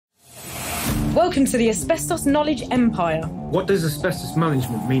Welcome to the Asbestos Knowledge Empire. What does asbestos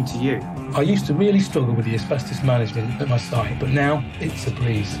management mean to you? I used to really struggle with the asbestos management at my site, but now it's a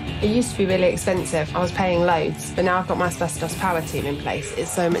breeze. It used to be really expensive. I was paying loads, but now I've got my asbestos power team in place.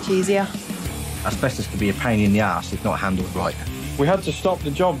 It's so much easier. Asbestos can be a pain in the arse if not handled right. We had to stop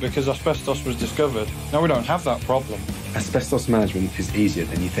the job because asbestos was discovered. Now we don't have that problem. Asbestos management is easier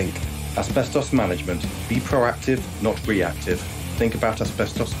than you think. Asbestos management. Be proactive, not reactive. Think about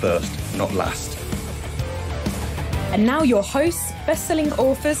asbestos first, not last. And now your hosts, best-selling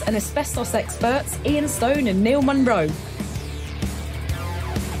authors and asbestos experts, Ian Stone and Neil Munro.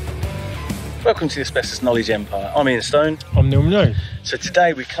 Welcome to the Asbestos Knowledge Empire. I'm Ian Stone. I'm Neil Munro. So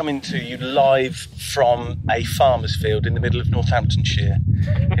today we're coming to you live from a farmer's field in the middle of Northamptonshire.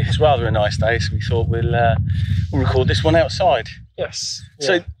 It's rather a nice day, so we thought we'll record this one outside. Yes.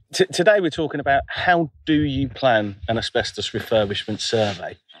 So today we're talking about how do you plan an asbestos refurbishment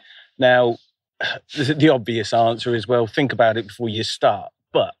survey. Now, the obvious answer is, well, think about it before you start.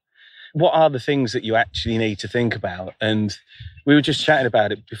 But what are the things that you actually need to think about? And we were just chatting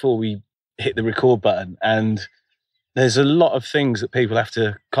about it before we hit the record button. And there's a lot of things that people have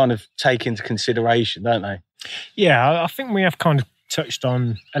to kind of take into consideration, don't they? Yeah, I think we have kind of touched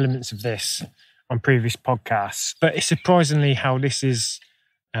on elements of this on previous podcasts. But it's surprisingly how this is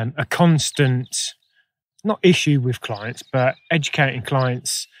a constant, not issue with clients, but educating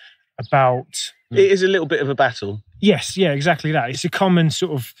clients about... It is a little bit of a battle. Yes, yeah, exactly that. It's a common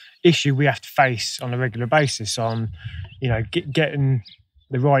sort of issue we have to face on a regular basis on, you know, getting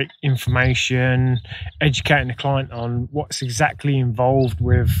the right information, educating the client on what's exactly involved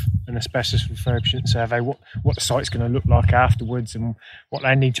with an asbestos refurbishment survey, what the site's going to look like afterwards and what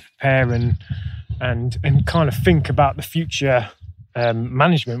they need to prepare and kind of think about the future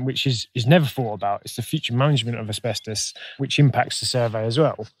management, which is never thought about. It's the future management of asbestos, which impacts the survey as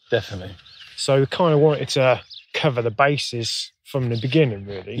well. Definitely. So we kind of wanted to cover the basis from the beginning,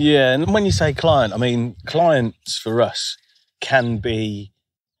 really. Yeah, and when you say client, I mean, clients for us can be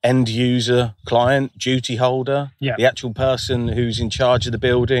end user client, duty holder, the actual person who's in charge of the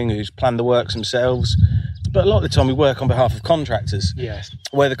building, who's planned the works themselves. But a lot of the time we work on behalf of contractors,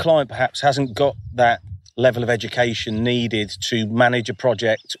 where the client perhaps hasn't got that level of education needed to manage a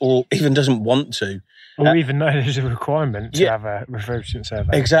project or even doesn't want to. Or even know there's a requirement to have a refurbishment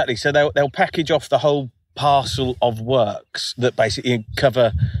survey. Exactly. So they'll package off the whole parcel of works that basically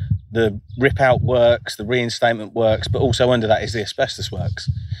cover the rip-out works, the reinstatement works, but also under that is the asbestos works.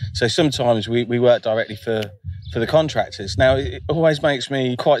 So sometimes we work directly for the contractors. Now, it always makes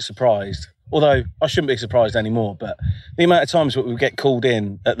me quite surprised, although I shouldn't be surprised anymore, but the amount of times that we get called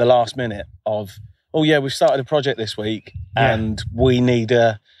in at the last minute of, oh yeah, we've started a project this week and we need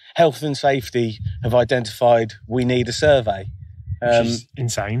a health and safety have identified we need a survey. Which is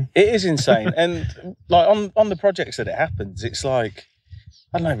insane. It is insane. And like on the projects that it happens, it's like,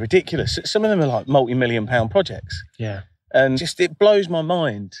 I don't know, ridiculous. Some of them are like multi-million-pound projects. Yeah. And just it blows my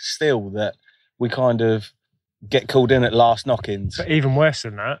mind still that we kind of get called in at last knock-ins. But even worse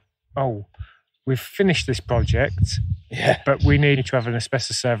than that, we've finished this project, but we need to have an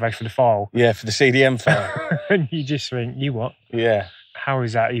asbestos survey for the file. Yeah, for the CDM file. And you just think, you what? Yeah. How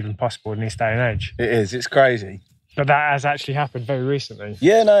is that even possible in this day and age? It is. It's crazy. But that has actually happened very recently.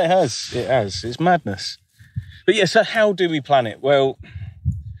 Yeah, no, it has. It has. It's madness. But yeah, so how do we plan it? Well,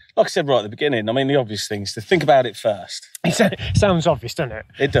 like I said right at the beginning, I mean, the obvious thing is to think about it first. It sounds obvious, doesn't it?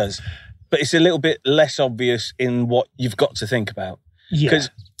 It does. But it's a little bit less obvious in what you've got to think about. Yeah. Because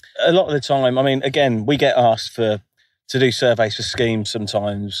a lot of the time, I mean, again, we get asked to do surveys for schemes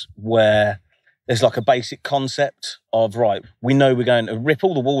sometimes where there's like a basic concept of, right, we know we're going to rip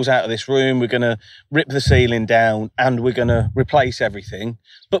all the walls out of this room, we're going to rip the ceiling down and we're going to replace everything,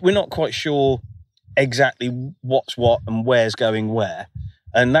 but we're not quite sure exactly what's what and where's going where.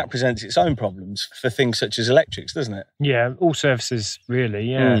 And that presents its own problems for things such as electrics, doesn't it? Yeah, all services really,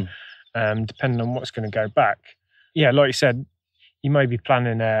 depending on what's going to go back. Yeah, like you said, you may be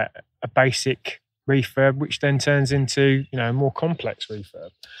planning a basic refurb, which then turns into, you know, a more complex refurb.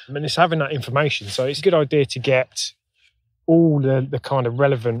 I mean, it's having that information. So it's a good idea to get all the kind of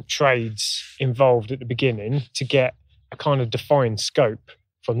relevant trades involved at the beginning to get a kind of defined scope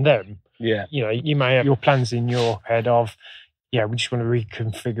from them. Yeah. You know, you may have your plans in your head of, we just want to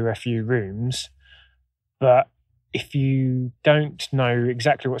reconfigure a few rooms. But if you don't know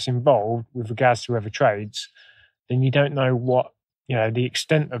exactly what's involved with regards to other trades, then you don't know what, you know, the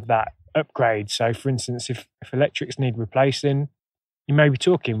extent of that upgrade. So for instance, if electrics need replacing, you may be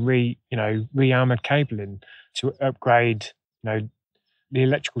talking re-armoured cabling to upgrade, you know, the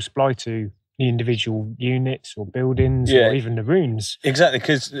electrical supply to the individual units or buildings or even the rooms. Exactly,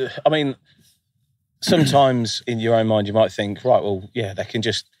 because I mean, sometimes in your own mind you might think, right, well, yeah, they can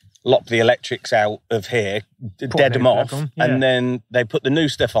just lop the electrics out of here, dead them off, and then they put the new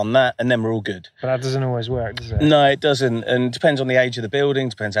stuff on that, and then we're all good. But that doesn't always work, does it? No, it doesn't. And it depends on the age of the building,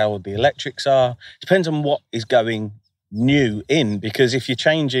 depends how old the electrics are, depends on what is going new in, because if you're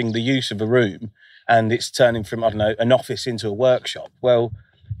changing the use of a room and it's turning from, I don't know, an office into a workshop, well,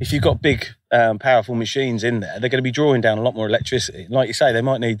 if you've got big, powerful machines in there, they're going to be drawing down a lot more electricity. Like you say, they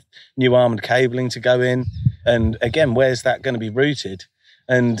might need new armoured cabling to go in. And again, where's that going to be routed?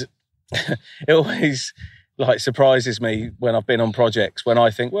 And it always surprises me when I've been on projects when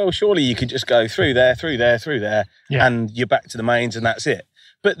I think, well, surely you could just go through there, and you're back to the mains and that's it.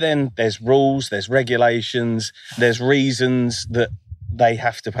 But then there's rules, there's regulations, there's reasons that they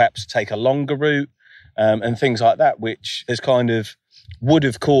have to perhaps take a longer route, and things like that, which has would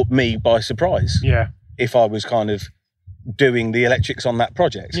have caught me by surprise. Yeah. If I was kind of doing the electrics on that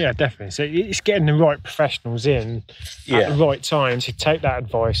project. Yeah, definitely. So it's getting the right professionals in at the right time to take that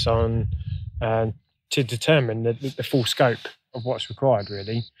advice on and to determine the full scope of what's required,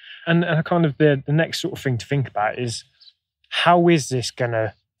 really. And kind of the next sort of thing to think about is, how is this going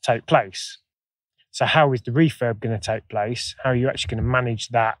to take place? So how is the refurb going to take place? How are you actually going to manage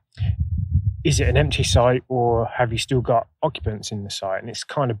that? Is it an empty site, or have you still got occupants in the site? And it's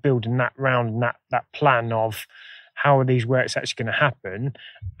kind of building that round that plan of how are these works actually going to happen,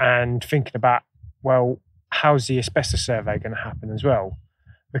 and thinking about, well, how's the asbestos survey going to happen as well?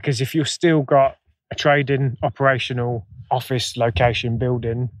 Because if you've still got a trading, operational office location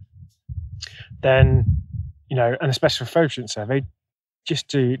building, then, you know, an asbestos refurbishment survey, due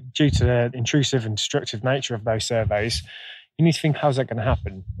to the intrusive and destructive nature of those surveys, you need to think, how's that going to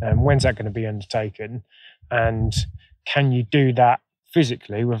happen? And when's that going to be undertaken? And can you do that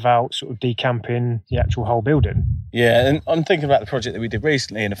physically without sort of decamping the actual whole building? Yeah, and I'm thinking about the project that we did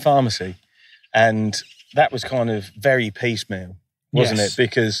recently in a pharmacy, and that was kind of very piecemeal, wasn't it?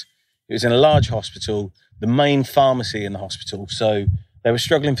 Because it was in a large hospital, the main pharmacy in the hospital, so they were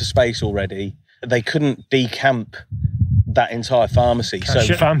struggling for space already. They couldn't decamp that entire pharmacy. Can't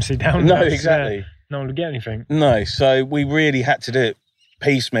shut pharmacy down. No, exactly. No one would get anything. No, so we really had to do it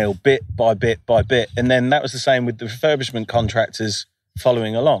piecemeal, bit by bit by bit. And then that was the same with the refurbishment contractors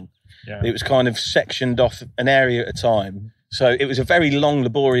following along. Yeah. It was kind of sectioned off an area at a time. So it was a very long,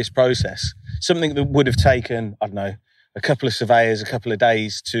 laborious process. Something that would have taken, I don't know, a couple of surveyors, a couple of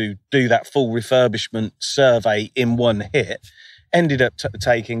days to do that full refurbishment survey in one hit, ended up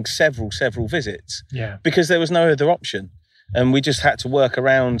taking several visits. Yeah. Because there was no other option. And we just had to work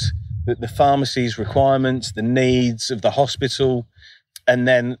around the pharmacy's requirements, the needs of the hospital, and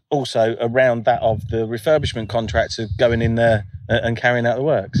then also around that of the refurbishment contractor going in there and carrying out the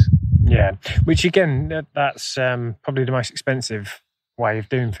works. Yeah, which again, that's probably the most expensive way of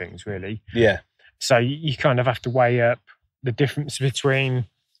doing things, really. Yeah. So you kind of have to weigh up the difference between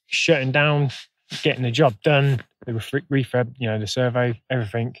shutting down, getting the job done, the refurb, you know, the survey,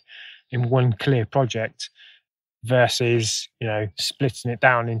 everything in one clear project, versus, you know, splitting it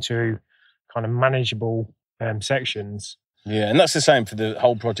down into kind of manageable sections. Yeah, and that's the same for the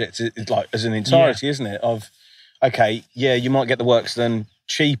whole project, like as an entirety, isn't it? Of, okay, yeah, you might get the works done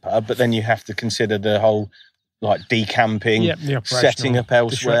cheaper, but then you have to consider the whole, like, decamping, setting up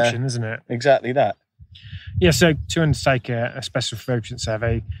elsewhere, isn't it? Exactly that. Yeah, so to undertake a special refurbishment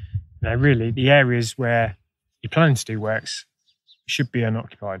survey, you know, really the areas where you're planning to do works should be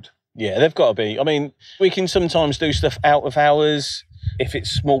unoccupied. Yeah, they've got to be. I mean, we can sometimes do stuff out of hours if it's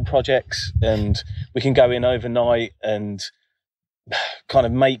small projects, and we can go in overnight and kind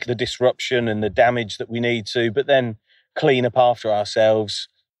of make the disruption and the damage that we need to, but then clean up after ourselves,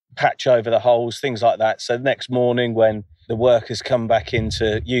 patch over the holes, things like that. So the next morning when the workers come back in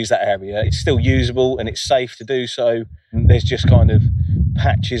to use that area, it's still usable and it's safe to do so. There's just kind of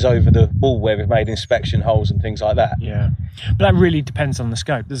patches over the wall where we've made inspection holes and things like that. Yeah, but that really depends on the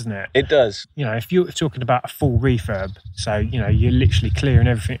scope, doesn't it? It does. You know, if you're talking about a full refurb, so, you know, you're literally clearing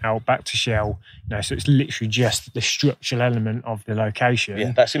everything out back to shell, you know, so it's literally just the structural element of the location.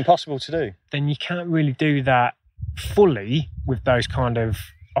 Yeah, that's impossible to do. Then you can't really do that fully with those kind of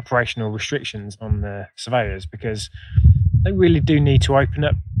operational restrictions on the surveyors, because they really do need to open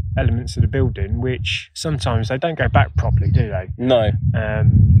up elements of the building which sometimes they don't go back properly, do they? No.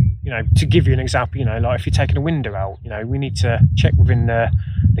 You know, to give you an example, you know, like if you're taking a window out, you know, we need to check within the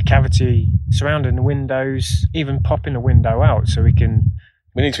cavity surrounding the windows, even popping a window out so we can...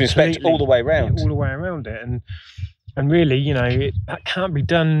 We need to inspect all the way around. All the way around it. And really, you know, that can't be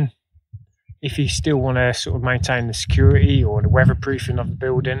done if you still want to sort of maintain the security or the weatherproofing of the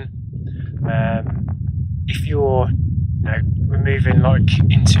building. If you're removing like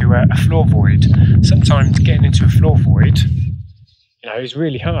into a floor void. Sometimes getting into a floor void, is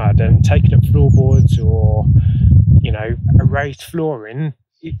really hard, and taking up floorboards or, a raised flooring,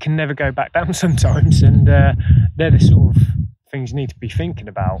 it can never go back down sometimes, and they're the sort of things you need to be thinking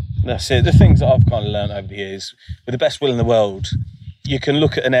about. That's it. The things that I've kind of learned over the years, with the best will in the world, you can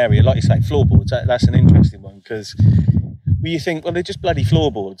look at an area, like you say, floorboards. That's an interesting one, because you think, well, they're just bloody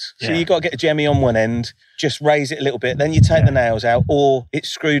floorboards. So you've got to get a jemmy on one end, just raise it a little bit, then you take the nails out, or it's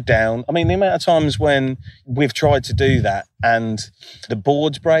screwed down. I mean, the amount of times when we've tried to do that and the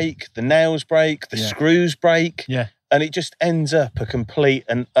boards break, the nails break, the screws break, and it just ends up a complete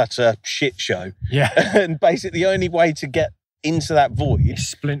and utter shit show. Yeah. And basically the only way to get into that void is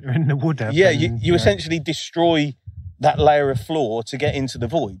splintering the wood up. Yeah, you essentially destroy that layer of floor to get into the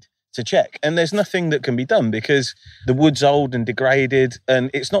void to check. And there's nothing that can be done because the wood's old and degraded.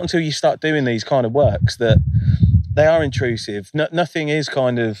 And it's not until you start doing these kind of works that they are intrusive. Nothing is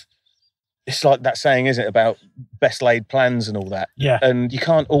kind of, it's like that saying, isn't it, about best laid plans and all that. Yeah. And you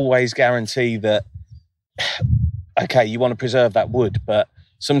can't always guarantee that, okay, you want to preserve that wood, but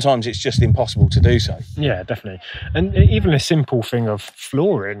sometimes it's just impossible to do so. Yeah, definitely. And even a simple thing of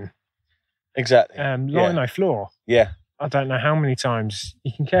flooring. Exactly. Lino floor. Yeah. I don't know how many times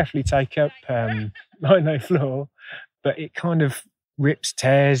you can carefully take up lino floor, but it kind of rips,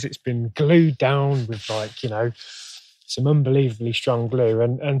 tears. It's been glued down with some unbelievably strong glue,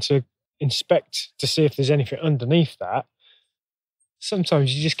 and to inspect to see if there's anything underneath that,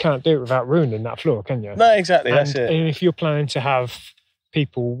 sometimes you just can't do it without ruining that floor, can you? No, exactly. That's it. And if you're planning to have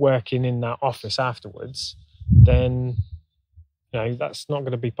people working in that office afterwards, then that's not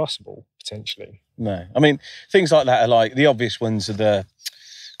going to be possible potentially. No, I mean, things like that are like the obvious ones are the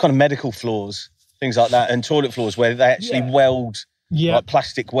kind of medical floors, things like that, and toilet floors where they actually weld, like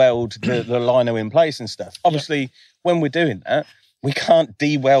plastic weld the lino in place and stuff. Obviously, when we're doing that, we can't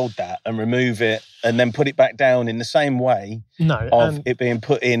de-weld that and remove it and then put it back down in the same way of it being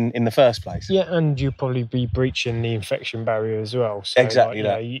put in the first place. Yeah, and you'll probably be breaching the infection barrier as well. So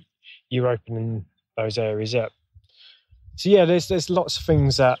exactly you're opening those areas up. So yeah, there's lots of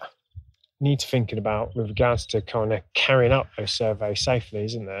things that need to thinking about with regards to kind of carrying out those surveys safely,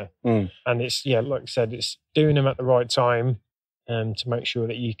 isn't there? Mm. And it's like I said, it's doing them at the right time to make sure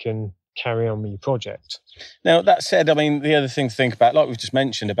that you can carry on with your project. Now, that said, I mean, the other thing to think about, like we've just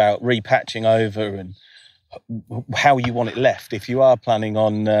mentioned about repatching over and how you want it left, if you are planning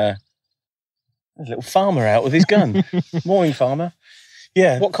on a little farmer out with his gun. Morning, farmer.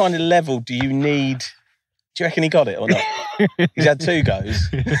 Yeah. What kind of level do you need? Do you reckon he got it or not? He's had 2 goes.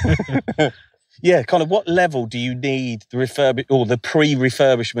 Yeah, kind of what level do you need the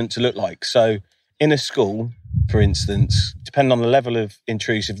pre-refurbishment to look like? So in a school, for instance, depending on the level of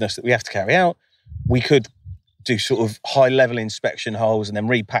intrusiveness that we have to carry out, we could do sort of high-level inspection holes and then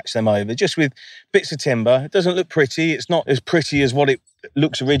repatch them over just with bits of timber. It doesn't look pretty. It's not as pretty as what it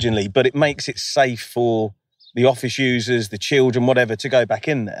looks originally, but it makes it safe for the office users, the children, whatever, to go back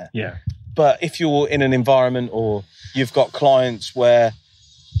in there. Yeah. But if you're in an environment or you've got clients where,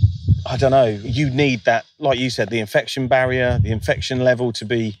 I don't know, you need that, like you said, the infection barrier, the infection level to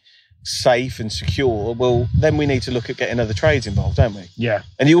be safe and secure, well, then we need to look at getting other trades involved, don't we? Yeah.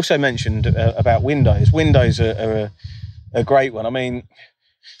 And you also mentioned about windows. Windows are a great one. I mean,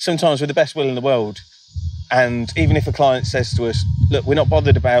 sometimes with the best will in the world, and even if a client says to us, look, we're not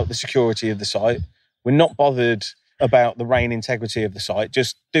bothered about the security of the site, we're not bothered about the rain integrity of the site,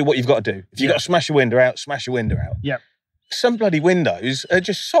 just do what you've got to do. If you've got to smash a window out, smash a window out. Yeah. Some bloody windows are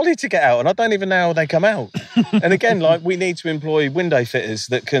just solid to get out, and I don't even know how they come out. And again, like, we need to employ window fitters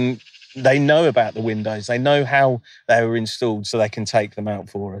that they know about the windows, they know how they were installed, so they can take them out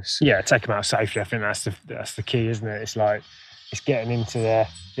for us. Yeah, take them out safely. I think that's the key, isn't it? It's like, it's getting into the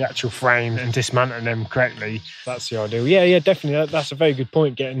actual frame and dismantling them correctly. That's the ideal. Yeah, definitely. That's a very good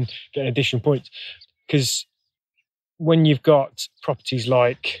point, getting additional points. Because when you've got properties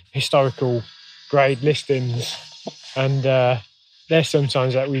like historical grade listings, and there's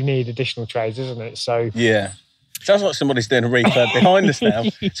sometimes that we need additional trades, isn't it? So yeah, sounds like somebody's doing a refurb behind us now.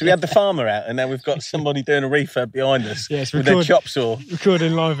 So we had the farmer out, and now we've got somebody doing a refurb behind us with their chop saw,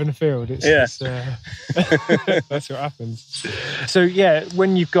 recording live in the field. That's what happens. So yeah,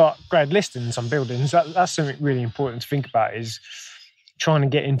 when you've got grade listings on buildings, that's something really important to think about, is trying to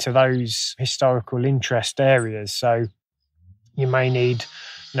get into those historical interest areas. So you may need,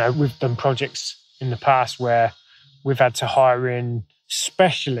 we've done projects in the past where we've had to hire in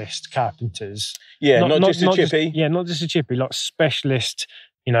specialist carpenters. Yeah, not just a chippy. Not just a chippy, like specialist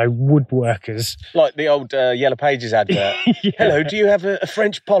woodworkers. Like the old Yellow Pages advert. Yeah. Hello, do you have a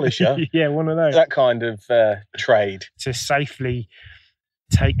French polisher? Yeah, one of those. That kind of trade. To safely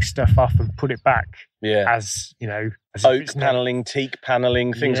take stuff off and put it back as, as oak panelling, teak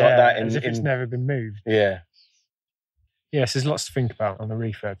panelling, things like that. As if it's never been moved. Yeah. Yes, there's lots to think about on the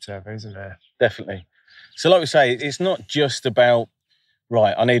refurb survey, isn't there? Definitely. So like we say, it's not just about,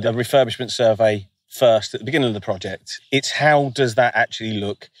 right, I need a refurbishment survey first at the beginning of the project. It's how does that actually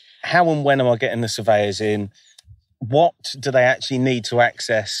look? How and when am I getting the surveyors in? What do they actually need to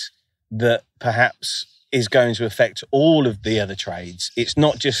access that perhaps is going to affect all of the other trades? It's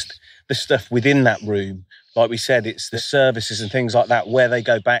not just the stuff within that room. Like we said, it's the services and things like that, where they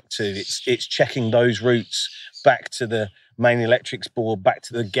go back to. It's checking those routes back to the main electrics board, back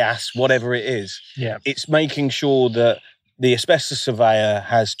to the gas, whatever it is. Yeah. It's making sure that the asbestos surveyor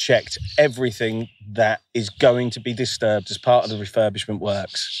has checked everything that is going to be disturbed as part of the refurbishment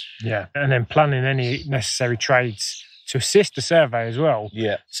works. Yeah, and then planning any necessary trades to assist the survey as well.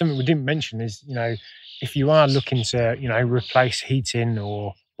 Yeah. Something we didn't mention is, if you are looking to, replace heating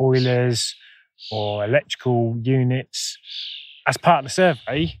or boilers or electrical units, as part of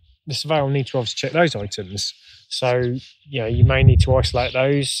the surveyor will need to obviously check those items. So, you may need to isolate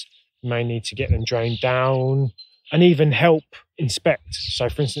those, you may need to get them drained down, and even help inspect. So,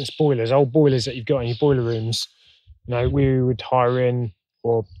 for instance, boilers, old boilers that you've got in your boiler rooms, we would hire in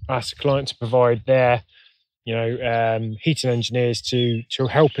or ask the client to provide their, heating engineers to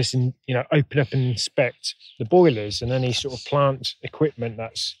help us in, open up and inspect the boilers and any sort of plant equipment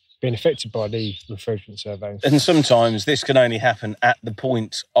that's been affected by the refurbishment survey. And sometimes this can only happen at the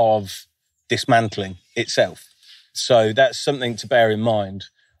point of dismantling itself. So that's something to bear in mind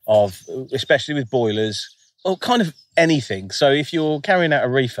of, especially with boilers, or kind of anything. So if you're carrying out a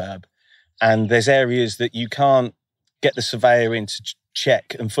refurb and there's areas that you can't get the surveyor in to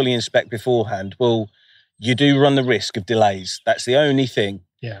check and fully inspect beforehand, well, you do run the risk of delays. That's the only thing.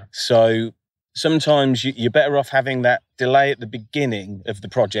 Yeah. So sometimes you're better off having that delay at the beginning of the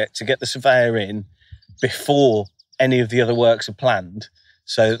project to get the surveyor in before any of the other works are planned,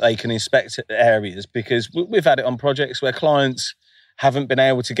 so that they can inspect areas, because we've had it on projects where clients haven't been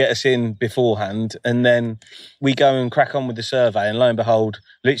able to get us in beforehand, and then we go and crack on with the survey, and lo and behold,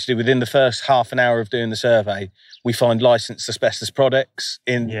 literally within the first half an hour of doing the survey, we find licensed asbestos products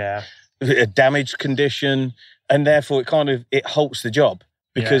in a damaged condition, and therefore it halts the job,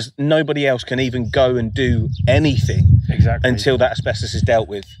 because nobody else can even go and do anything until that asbestos is dealt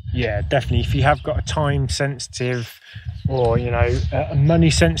with. Yeah, definitely. If you have got a time sensitive or, a money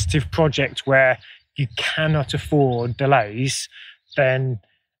sensitive project where you cannot afford delays, then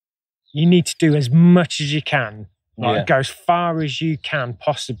you need to do as much as you can, go as far as you can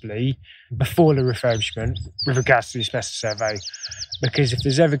possibly before the refurbishment with regards to the asbestos survey. Because if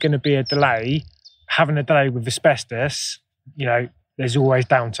there's ever going to be a delay, having a delay with asbestos, there's always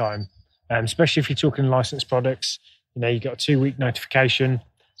downtime, especially if you're talking licensed products. You've got a 2-week notification.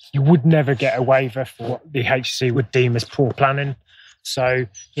 You would never get a waiver for what the HC would deem as poor planning. So,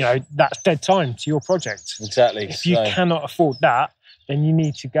 that's dead time to your project. Exactly. If you cannot afford that, then you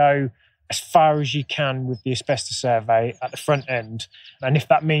need to go as far as you can with the asbestos survey at the front end. And if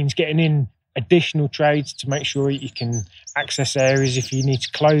that means getting in additional trades to make sure you can access areas, if you need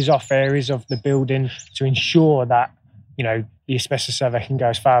to close off areas of the building to ensure that, the asbestos survey can go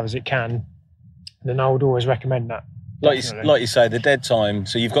as far as it can, then I would always recommend that. Like you say, the dead time.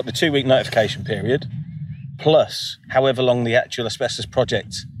 So you've got the 2-week notification period, plus however long the actual asbestos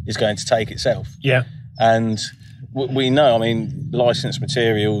project is going to take itself. Yeah. And we know, licensed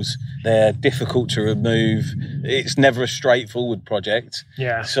materials, they're difficult to remove. It's never a straightforward project.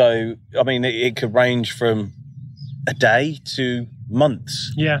 Yeah. So, it could range from a day to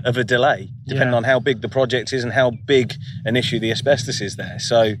months of a delay, depending on how big the project is and how big an issue the asbestos is there.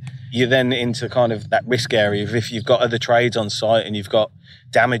 So you're then into kind of that risk area of, if you've got other trades on site and you've got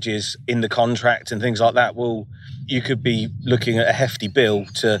damages in the contract and things like that, well, you could be looking at a hefty bill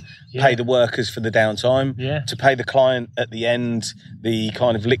to pay the workers for the downtime, to pay the client at the end the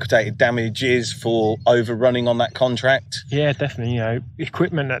kind of liquidated damages for overrunning on that contract. Yeah, definitely.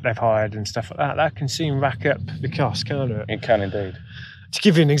 Equipment that they've hired and stuff like that can soon rack up the cost, can't it? It can indeed. To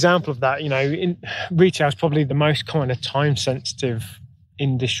give you an example of that, in retail is probably the most kind of time sensitive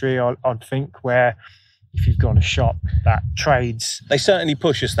industry, I'd think, where if you've got a shop that trades, they certainly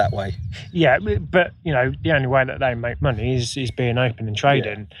push us that way. Yeah, but the only way that they make money is being open and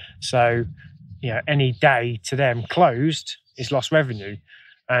trading. So any day to them closed is lost revenue,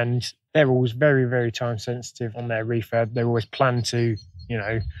 and they're always very, very time sensitive on their refurb. They're always planned to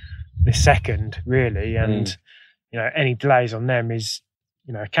the second, really, and any delays on them is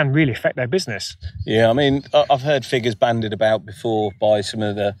it can really affect their business. Yeah, I mean, I've heard figures bandied about before by some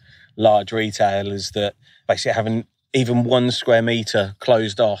of the large retailers that basically having even 1 square metre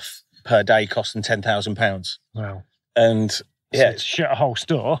closed off per day costs them £10,000. Wow. And So to shut a whole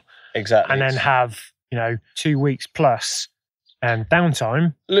store. Exactly. And then have, 2 weeks plus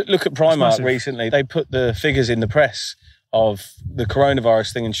downtime. Look at Primark recently. They put the figures in the press of the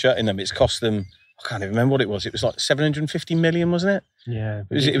coronavirus thing and shutting them. It's cost them, I can't even remember what it was. It was like 750 million, wasn't it? Yeah.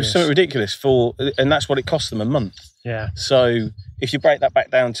 It was something ridiculous and that's what it cost them a month. Yeah. So if you break that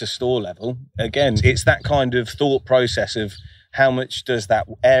back down to store level, again, it's that kind of thought process of how much does that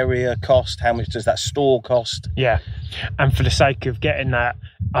area cost? How much does that store cost? Yeah. And for the sake of getting that,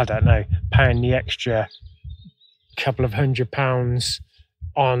 I don't know, paying the extra couple of £100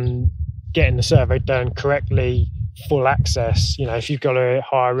 on getting the survey done correctly, full access, if you've got to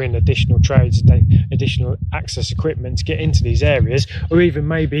hire in additional trades, additional access equipment to get into these areas, or even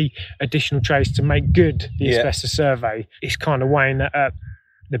maybe additional trades to make good the asbestos survey, it's kind of weighing that up,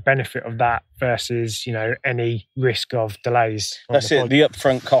 the benefit of that versus, any risk of delays. That's it. The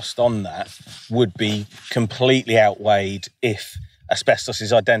upfront cost on that would be completely outweighed if asbestos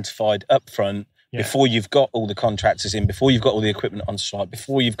is identified upfront. Yeah. Before you've got all the contractors in, before you've got all the equipment on site,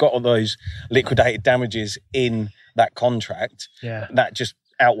 before you've got all those liquidated damages in that contract, that just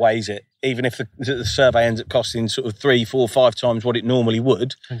outweighs it. Even if the survey ends up costing sort of 3, 4, 5 times what it normally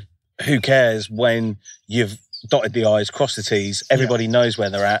would, who cares when you've dotted the I's, crossed the T's, everybody knows where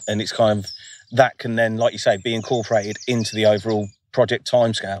they're at, and it's kind of, that can then, like you say, be incorporated into the overall project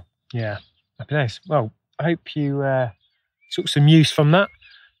timescale. Yeah, happy days. Well, I hope you took some use from that.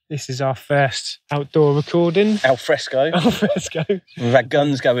 This is our first outdoor recording. Al fresco. Al fresco. We've had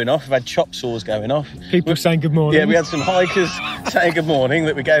guns going off. We've had chop saws going off. People saying good morning. Yeah, we had some hikers saying good morning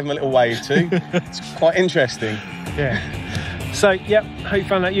that we gave them a little wave to. It's quite interesting. Yeah. So, hope you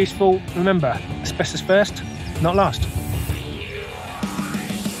found that useful. Remember, asbestos first, not last.